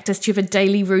daily practice? Do you have a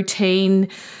daily routine?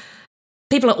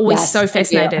 People are always so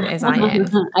fascinated, as I am.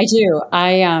 I do.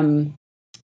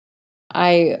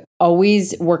 I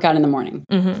always work out in the morning.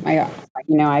 Mm-hmm.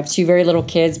 I have 2 very little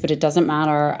kids, but it doesn't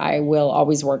matter. I will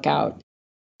always work out.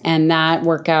 And that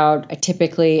workout, I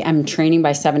typically am training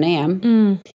by 7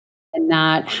 a.m. And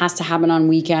that has to happen on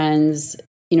weekends.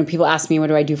 people ask me, what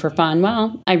do I do for fun?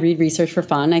 Well, I read research for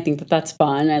fun. I think that that's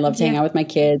fun. I love to hang out with my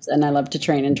kids, and I love to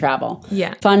train and travel.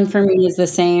 Yeah. Fun for me is the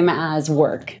same as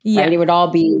work, right? It would all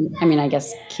be, I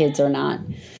guess kids are not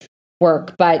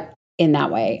work, but in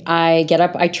that way, I get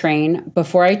up, I train.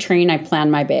 Before I train, I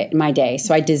plan my day.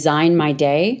 So I design my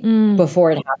day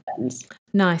before it happens.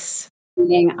 Nice.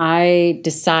 Meaning I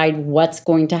decide what's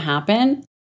going to happen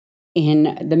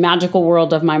in the magical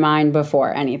world of my mind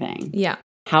before anything. Yeah.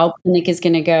 How clinic is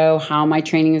going to go, how my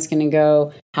training is going to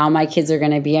go, how my kids are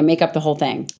going to be. I make up the whole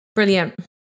thing. Brilliant.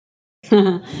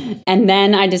 And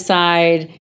then I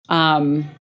decide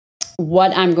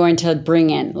what I'm going to bring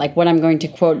in, like what I'm going to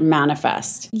quote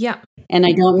manifest. Yeah. And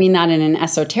I don't mean that in an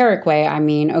esoteric way. I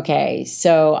mean, okay,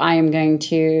 so I am going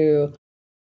to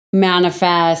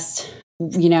manifest,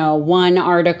 one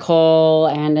article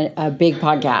and a big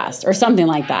podcast or something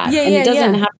like that. Yeah, and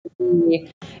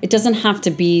it doesn't have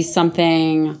to be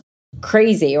something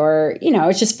crazy or,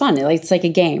 it's just fun. It's like a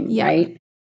game, right?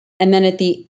 And then at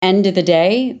the end of the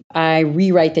day, I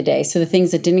rewrite the day. So the things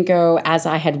that didn't go as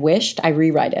I had wished, I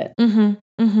rewrite it. Mm-hmm.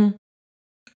 Mm-hmm.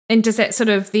 And does that sort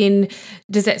of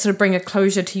bring a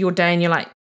closure to your day? And you're like,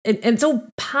 it's all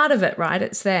part of it, right?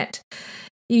 It's that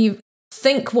you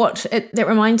think that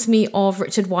reminds me of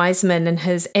Richard Wiseman and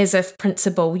his as if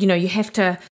principle. You have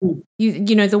to,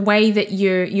 the way that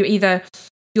you either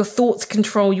your thoughts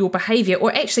control your behavior,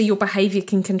 or actually your behavior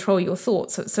can control your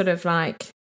thoughts. So it's sort of like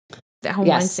that whole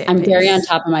mindset. I'm very on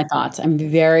top of my thoughts. I'm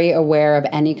very aware of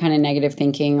any kind of negative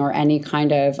thinking or any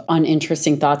kind of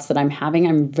uninteresting thoughts that I'm having.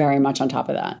 I'm very much on top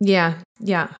of that. Yeah.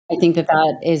 Yeah. I think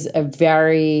that is a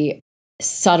very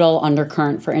subtle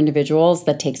undercurrent for individuals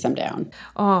that takes them down.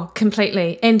 Oh,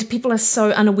 completely. And people are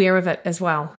so unaware of it as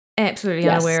well. Absolutely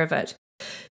unaware of it.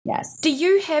 Yes. Do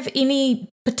you have any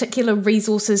particular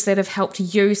resources that have helped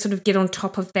you sort of get on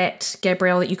top of that,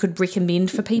 Gabrielle, that you could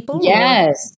recommend for people?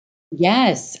 Yes.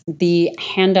 Yes. The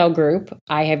Handel group,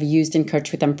 I have used and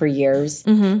coached with them for years.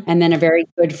 Mm-hmm. And then a very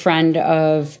good friend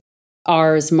of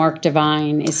ours, Mark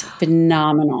Divine, is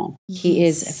phenomenal. Yes. He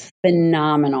is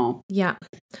phenomenal. Yeah.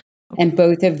 And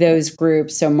both of those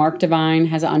groups, so Mark Divine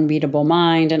has an unbeatable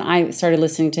mind, and I started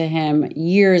listening to him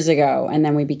years ago, and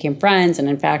then we became friends. And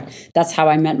in fact, that's how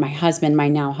I met my husband, my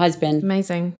now husband.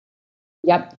 Amazing.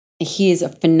 Yep. He is a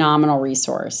phenomenal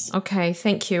resource. Okay,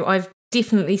 thank you. I've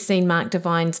definitely seen Mark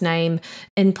Divine's name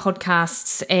in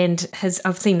podcasts, and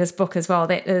I've seen his book as well.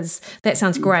 That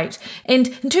sounds great. And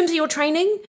in terms of your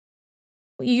training,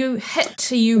 you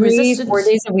resistance 4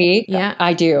 days a week. Yeah,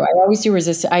 I do. I always do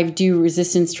I do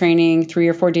resistance training 3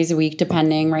 or 4 days a week,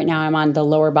 depending. Right now, I'm on the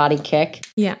lower body kick.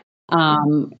 Yeah.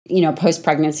 Post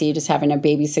pregnancy, just having a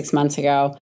baby 6 months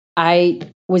ago, I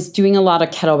was doing a lot of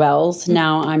kettlebells.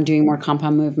 Now I'm doing more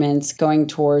compound movements, going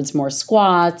towards more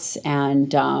squats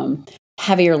and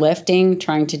heavier lifting.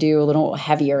 Trying to do a little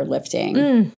heavier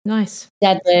lifting. Nice.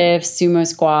 Deadlifts, sumo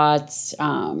squats.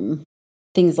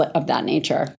 Things of that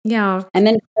nature. Yeah. And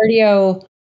then cardio,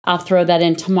 I'll throw that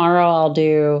in. Tomorrow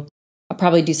I'll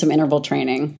probably do some interval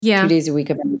training. Yeah. 2 days a week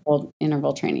of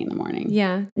interval training in the morning.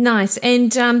 Yeah. Nice.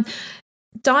 And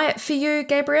diet for you,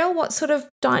 Gabrielle, what sort of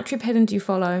dietary pattern do you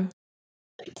follow?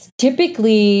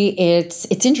 Typically, it's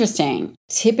interesting.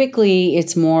 Typically,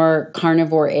 it's more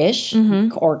carnivore-ish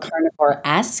or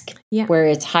carnivore-esque, where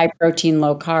it's high protein,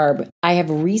 low carb. I have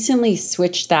recently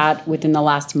switched that within the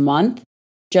last month,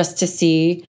 just to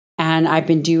see. And I've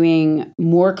been doing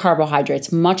more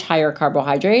carbohydrates, much higher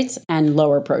carbohydrates and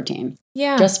lower protein.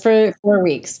 Yeah. Just for 4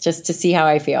 weeks, just to see how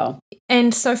I feel.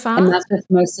 And so far? And that's with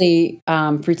mostly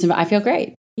fruits and I feel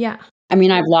great. Yeah. I mean,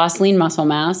 I've lost lean muscle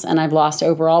mass and I've lost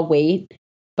overall weight,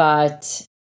 but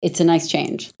it's a nice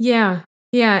change. Yeah.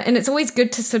 Yeah. And it's always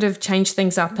good to sort of change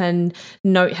things up and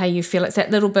note how you feel. It's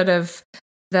that little bit of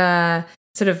the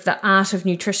sort of the art of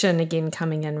nutrition again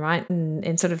coming in, right?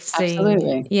 And sort of seeing,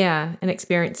 Absolutely. Yeah, and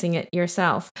experiencing it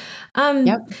yourself.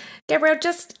 Gabrielle,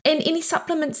 and any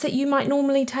supplements that you might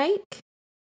normally take?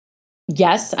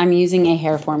 Yes, I'm using a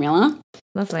hair formula.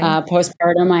 Lovely.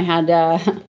 Postpartum, I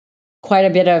had quite a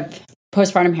bit of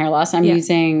postpartum hair loss. I am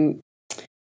using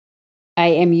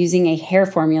a hair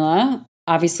formula,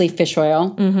 obviously fish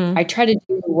oil. Mm-hmm. I try to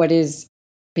do what has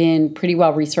been pretty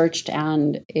well researched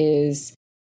and is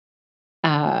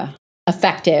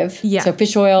effective. Yeah. So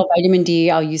fish oil, vitamin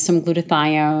D, I'll use some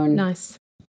glutathione. Nice.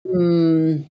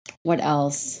 What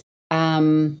else?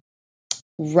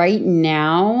 Right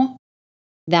now,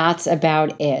 that's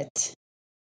about it.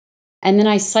 And then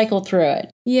I cycle through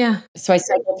it. Yeah. So I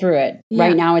cycle through it. Yeah.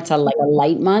 Right now, it's like a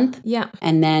light month. Yeah.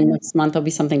 And then next month will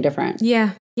be something different.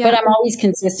 Yeah. Yeah. But I'm always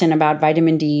consistent about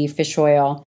vitamin D, fish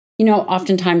oil.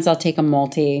 oftentimes I'll take a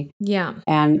multi. Yeah.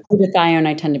 And glutathione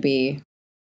I tend to be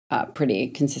pretty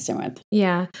consistent with.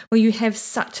 Yeah. Well, you have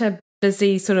such a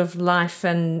busy sort of life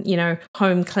and,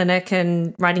 home clinic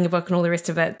and writing a book and all the rest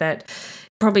of it that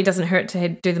probably doesn't hurt to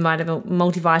do the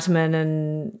multivitamin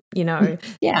and,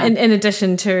 in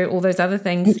addition to all those other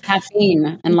things. And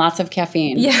caffeine and lots of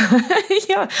caffeine. Yeah.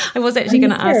 Yeah. I was actually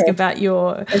going to ask about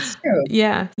your... It's true.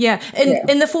 Yeah. Yeah.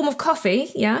 In the form of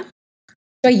coffee. Yeah.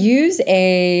 So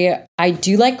I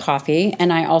do like coffee,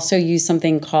 and I also use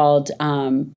something called,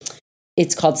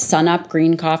 it's called Sun Up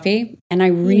Green Coffee. And I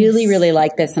really, really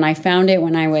like this. And I found it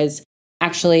when I was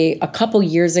actually a couple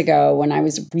years ago when I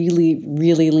was really,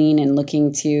 really lean and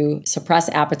looking to suppress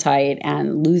appetite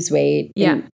and lose weight.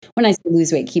 Yeah. And when I say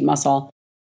lose weight, keep muscle.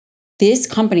 This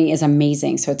company is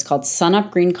amazing. So it's called Sun Up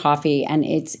Green Coffee, and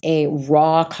it's a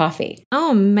raw coffee.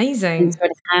 Oh, amazing. And so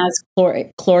it has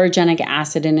chlorogenic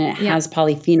acid in it. It has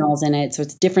polyphenols in it. So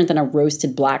it's different than a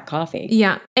roasted black coffee.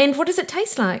 Yeah. And what does it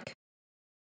taste like?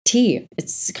 Tea.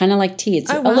 It's kind of like tea.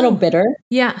 It's a little bitter.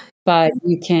 Yeah. But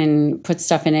you can put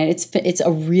stuff in it. It's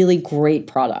a really great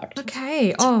product. Okay.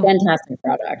 It's a fantastic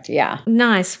product. Yeah.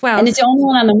 Nice. Well, and it's the only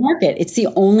one on the market. It's the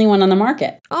only one on the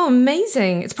market. Oh,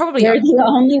 amazing. It's probably... They're the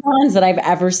only ones that I've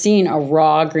ever seen a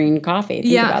raw green coffee.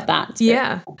 Think about that.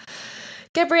 It's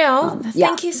Gabrielle,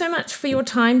 thank you so much for your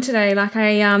time today.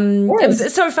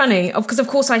 It's so funny because of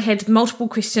course I had multiple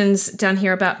questions down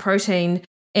here about protein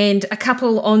and a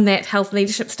couple on that health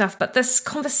leadership stuff. But this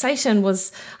conversation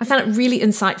I found it really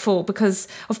insightful because,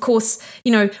 of course,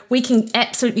 we can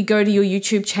absolutely go to your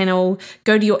YouTube channel,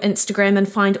 go to your Instagram and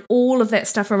find all of that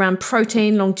stuff around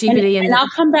protein, longevity. And I'll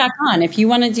come back on. If you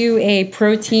want to do a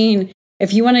protein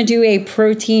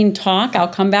talk, I'll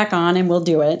come back on and we'll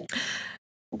do it.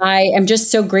 I am just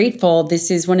so grateful.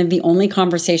 This is one of the only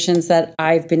conversations that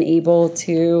I've been able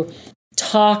to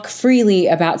talk freely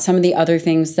about some of the other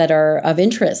things that are of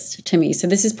interest to me. So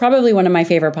this is probably one of my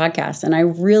favorite podcasts. And I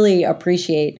really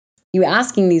appreciate you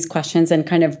asking these questions and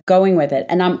kind of going with it.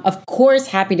 And I'm, of course,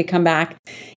 happy to come back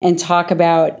and talk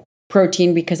about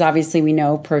protein because obviously we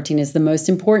know protein is the most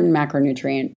important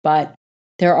macronutrient. But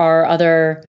there are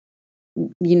other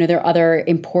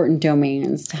important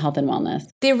domains to health and wellness.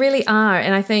 There really are.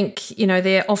 And I think,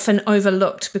 they're often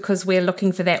overlooked because we're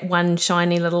looking for that one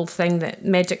shiny little thing, that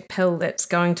magic pill that's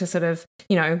going to sort of,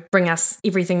 bring us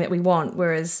everything that we want.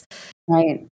 Whereas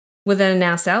within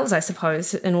ourselves, I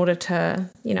suppose, in order to,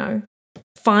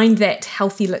 find that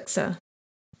healthy elixir.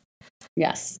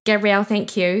 Yes. Gabrielle,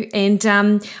 thank you. And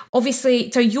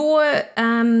obviously, so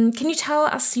can you tell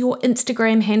us your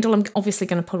Instagram handle? I'm obviously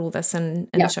going to put all this in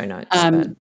the show notes.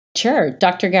 Sure.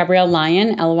 Dr. Gabrielle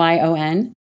Lyon,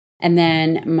 Lyon. And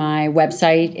then my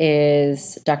website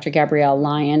is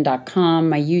drgabriellelyon.com,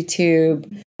 my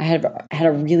YouTube. I had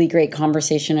a really great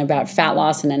conversation about fat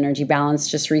loss and energy balance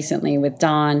just recently with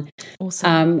Dawn.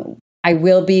 Awesome. I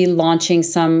will be launching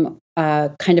some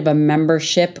kind of a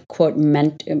membership, quote,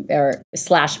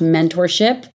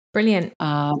 /mentorship. Brilliant.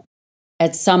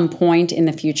 At some point in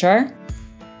the future.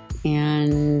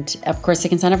 And of course, they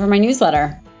can sign up for my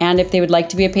newsletter. And if they would like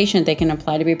to be a patient, they can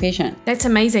apply to be a patient. That's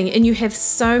amazing. And you have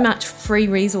so much free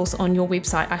resource on your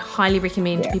website. I highly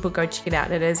recommend people go check it out.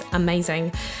 It is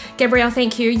amazing. Gabrielle,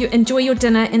 thank you. You enjoy your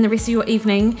dinner and the rest of your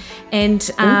evening. And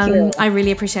thank you. I really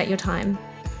appreciate your time.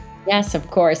 Yes, of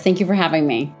course. Thank you for having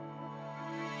me.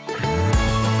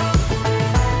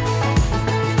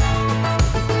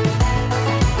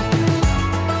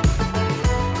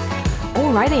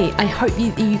 Alrighty, I hope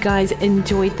you guys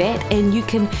enjoyed that, and you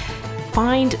can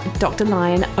find Dr.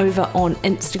 Lyon over on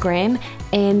Instagram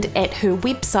and at her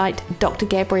website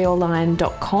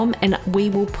drgabriellelyon.com, and we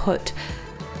will put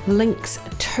links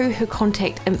to her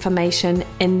contact information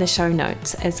in the show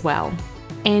notes as well.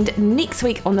 And next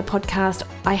week on the podcast,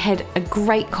 I had a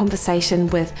great conversation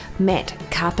with Matt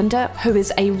Carpenter, who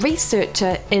is a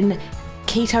researcher in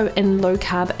keto and low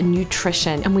carb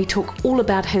nutrition, and we talk all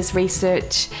about his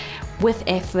research with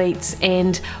athletes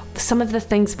and some of the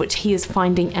things which he is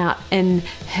finding out in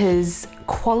his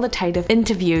qualitative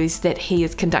interviews that he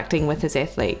is conducting with his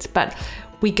athletes. But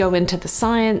we go into the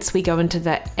science, we go into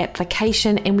the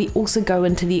application, and we also go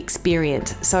into the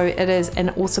experience. So it is an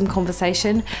awesome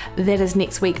conversation. That is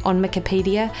next week on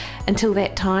Wikipedia. Until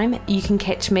that time, you can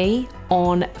catch me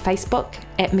on Facebook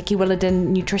at Mickey Williden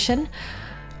Nutrition,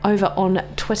 over on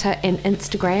Twitter and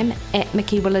Instagram at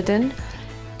Mickey Williden,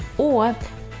 or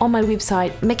on my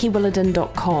website,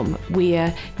 mickeywilliden.com,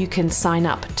 where you can sign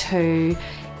up to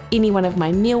any one of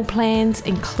my meal plans,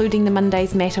 including the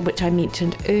Monday's Matter, which I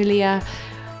mentioned earlier,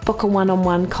 book a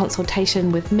one-on-one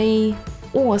consultation with me,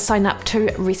 or sign up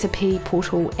to Recipe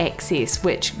Portal Access,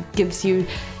 which gives you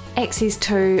access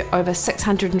to over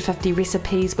 650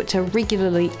 recipes which are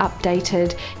regularly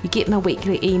updated. You get my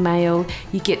weekly email,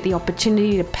 you get the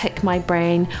opportunity to pick my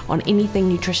brain on anything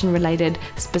nutrition related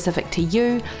specific to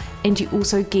you, and you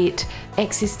also get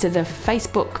access to the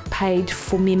Facebook page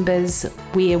for members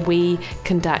where we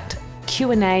conduct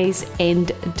Q&As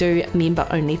and do member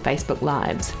only Facebook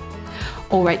Lives.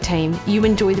 Alright team, you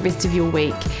enjoy the rest of your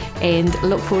week and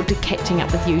look forward to catching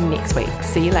up with you next week.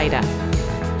 See you later.